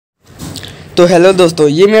तो हेलो दोस्तों,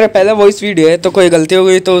 ये मेरा पहला वॉइस वीडियो है, तो कोई गलती हो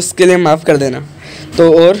गई तो उसके लिए माफ़ कर देना।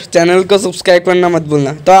 तो और चैनल को सब्सक्राइब करना मत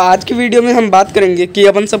भूलना। तो आज की वीडियो में हम बात करेंगे कि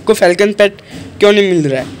अपन सबको फैल्कन पेट क्यों नहीं मिल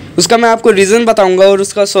रहा है। उसका मैं आपको रीज़न बताऊंगा और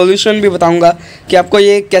उसका सॉल्यूशन भी बताऊंगा कि आपको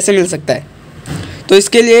ये कैसे मिल सकता है। तो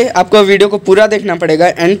इसके लिए आपको वीडियो को पूरा देखना पड़ेगा,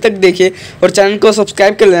 एंड तक देखिए और चैनल को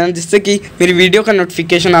सब्सक्राइब कर लेना, जिससे कि मेरी वीडियो का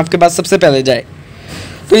नोटिफिकेशन आपके पास सबसे पहले जाए।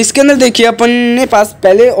 तो इसके अंदर देखिए, अपने पास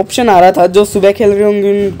पहले ऑप्शन आ रहा था, जो सुबह खेल रहे होंगे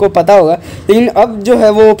उनको पता होगा, लेकिन अब जो है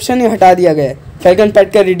वो ऑप्शन ही हटा दिया गया है फैल्कन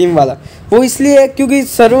पेट का रिडीम वाला। वो इसलिए है क्योंकि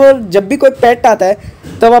सर्वर जब भी कोई पेट आता है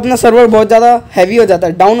तब अपना सर्वर बहुत ज़्यादा हैवी हो जाता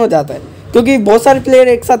है, डाउन हो जाता है, क्योंकि बहुत सारे प्लेयर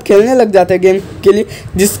एक साथ खेलने लग जाते हैं गेम के लिए,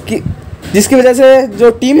 जिसकी वजह से जो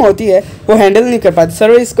टीम होती है वो हैंडल नहीं कर पाती,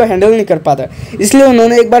 सर्वर इसको हैंडल नहीं कर पाता। इसलिए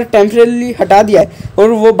उन्होंने एक बार टेम्परेरी हटा दिया है और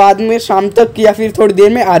वो बाद में शाम तक या फिर थोड़ी देर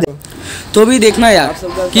में आ जाए। तो अभी देखना यार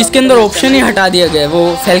कि इसके अंदर ऑप्शन ही हटा दिया गया है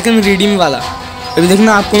वो फैल्कन रिडीम वाला। अभी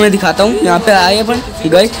देखना, आपको मैं दिखाता हूँ। यहाँ पे आए अपन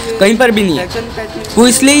गए, कहीं पर भी नहीं है। वो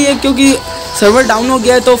इसलिए ही है क्योंकि सर्वर डाउन हो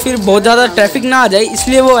गया है, तो फिर बहुत ज़्यादा ट्रैफिक ना आ जाए,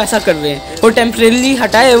 इसलिए वो ऐसा कर रहे हैं। वो टेम्परेरी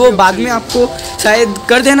हटाए, वो बाद में आपको शायद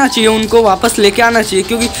कर देना चाहिए, उनको वापस लेके आना चाहिए,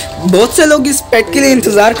 क्योंकि बहुत से लोग इस पेट के लिए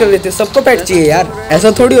इंतज़ार कर रहे थे। सबको पेट चाहिए यार,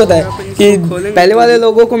 ऐसा थोड़ी होता है कि पहले वाले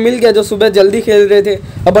लोगों को मिल गया जो सुबह जल्दी खेल रहे थे,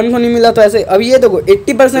 अपन को नहीं मिला। तो ऐसे अब ये देखो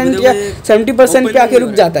 80% या 70% पे आके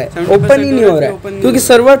रुक जाता है, ओपन ही नहीं हो रहा है, क्योंकि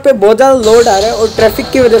सर्वर पे बहुत ज़्यादा लोड आ रहा है और ट्रैफिक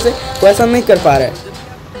की वजह से वो ऐसा नहीं कर पा रहा है,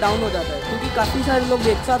 डाउन हो जाता है, क्योंकि काफ़ी सारे लोग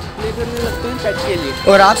एक साथ प्ले करने लगते हैं पेट के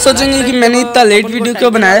लिए। और आप सोचेंगे कि मैंने इतना लेट वीडियो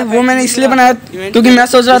क्यों बनाया। वो मैंने इसलिए बनाया क्योंकि मैं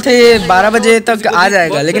सोच रहा था ये 12 बजे तक आ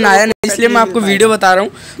जाएगा, लेकिन आया नहीं। इसलिए मैं आपको वीडियो बता रहा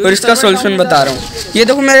हूँ और इसका सॉल्यूशन बता रहा हूँ। ये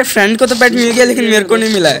देखो, मेरे फ्रेंड को तो पेट मिल गया, लेकिन मेरे को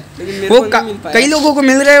नहीं मिला है। वो कई लोगों को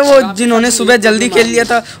मिल रहा है, वो जिन्होंने सुबह जल्दी खेल लिया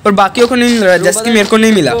था, और बाकियों को नहीं मिल रहा है, जैसे कि मेरे को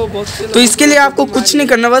नहीं मिला। तो इसके लिए आपको कुछ नहीं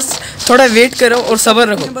करना, बस थोड़ा वेट करो और सब्र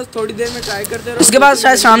रखो, बस थोड़ी देर में ट्राई करते रहो। उसके बाद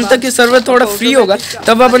शायद शाम तक ये सर्वर थोड़ा फ्री होगा,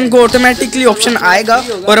 तब अपन को ऑटोमेटिकली ऑप्शन आएगा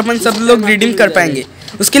और अपन सब लोग रिडीम कर पाएंगे।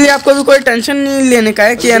 उसके लिए आपको भी कोई टेंशन नहीं लेने का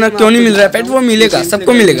है कि है ना क्यों नहीं मिल रहा है पेट। वो मिलेगा,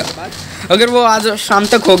 सबको मिलेगा, अगर वो आज शाम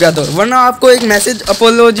तक हो गया तो। वरना आपको एक message,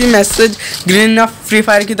 apology message green free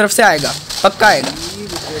fire की तरफ से आएगा, पक्का आएगा।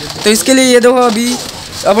 तो इसके लिए ये देखो, अभी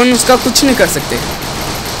अपन उसका कुछ नहीं कर सकते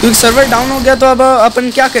क्योंकि सर्वर डाउन हो गया। तो अब अपन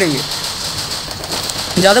क्या करेंगे,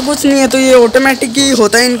 ज़्यादा कुछ नहीं है। तो ये ऑटोमेटिक ही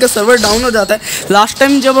होता है, इनका सर्वर डाउन हो जाता है। लास्ट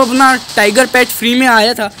टाइम जब अपना टाइगर पेट फ्री में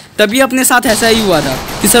आया था, तभी अपने साथ ऐसा ही हुआ था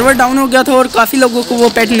कि सर्वर डाउन हो गया था और काफ़ी लोगों को वो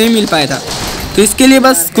पेट नहीं मिल पाया था। तो इसके लिए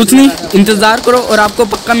बस कुछ नहीं, इंतज़ार करो और आपको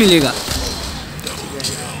पक्का मिलेगा।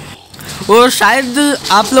 और शायद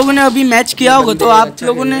आप लोगों ने अभी मैच किया होगा, तो आप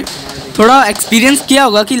लोगों ने थोड़ा एक्सपीरियंस किया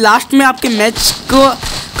होगा कि लास्ट में आपके मैच को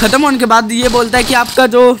ख़त्म होने के बाद ये बोलता है कि आपका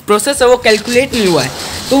जो प्रोसेस है वो कैलकुलेट नहीं हुआ है।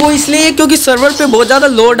 तो वो इसलिए क्योंकि सर्वर पे बहुत ज़्यादा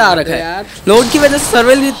लोड आ रखा है, लोड की वजह से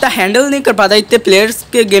सर्वर इतना हैंडल नहीं कर पाता इतने प्लेयर्स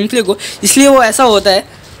के गेम प्ले को, इसलिए वो ऐसा होता है।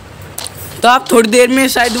 तो आप थोड़ी देर में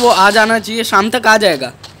शायद वो आ जाना चाहिए, शाम तक आ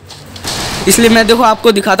जाएगा। इसलिए मैं देखो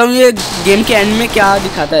आपको दिखाता हूँ ये गेम के एंड में क्या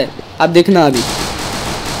दिखाता है, आप देखना अभी।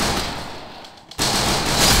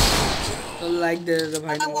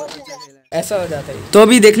 ऐसा हो जाता है। तो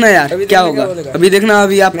अभी देखना यार क्या होगा, अभी देखना,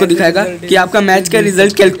 अभी आपको दिखाएगा कि आपका मैच का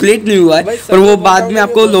रिजल्ट कैलकुलेट नहीं हुआ है, और वो बाद में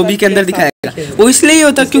आपको लॉबी के अंदर दिखाएगा। वो इसलिए ही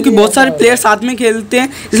होता है क्योंकि बहुत सारे प्लेयर साथ में खेलते हैं,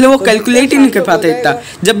 इसलिए वो कैलकुलेट ही नहीं कर पाते इतना।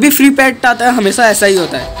 जब भी फ्री पेट आता है हमेशा ऐसा ही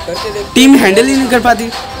होता है, टीम हैंडल ही नहीं कर पाती।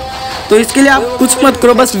 तो इसके लिए आप कुछ मत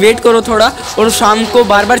करो, बस वेट करो थोड़ा, और शाम को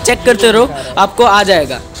बार बार चेक करते रहो, आपको आ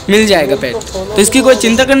जाएगा, मिल जाएगा पेट। तो इसकी कोई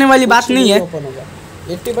चिंता करने वाली बात नहीं है।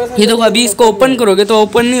 ये देखो, अभी इसको ओपन करोगे तो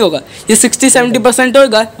ओपन नहीं होगा, ये 60-70%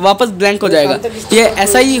 होगा, वापस ब्लैंक हो जाएगा। ये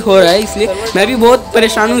ऐसा ही हो रहा है, इसलिए मैं भी बहुत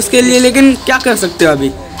परेशान हूँ इसके लिए, लेकिन क्या कर सकते हो अभी।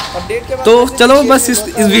 तो चलो बस इस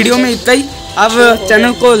वीडियो में इतना ही। अब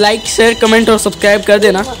चैनल को लाइक, शेयर, कमेंट और सब्सक्राइब कर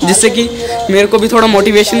देना, जिससे कि मेरे को भी थोड़ा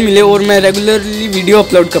मोटिवेशन मिले और मैं रेगुलरली वीडियो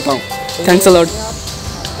अपलोड कर पाऊँ। Thanks a lot.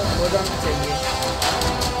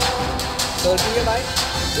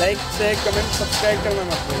 Like, share, comment, subscribe करना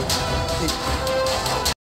मत भूलना।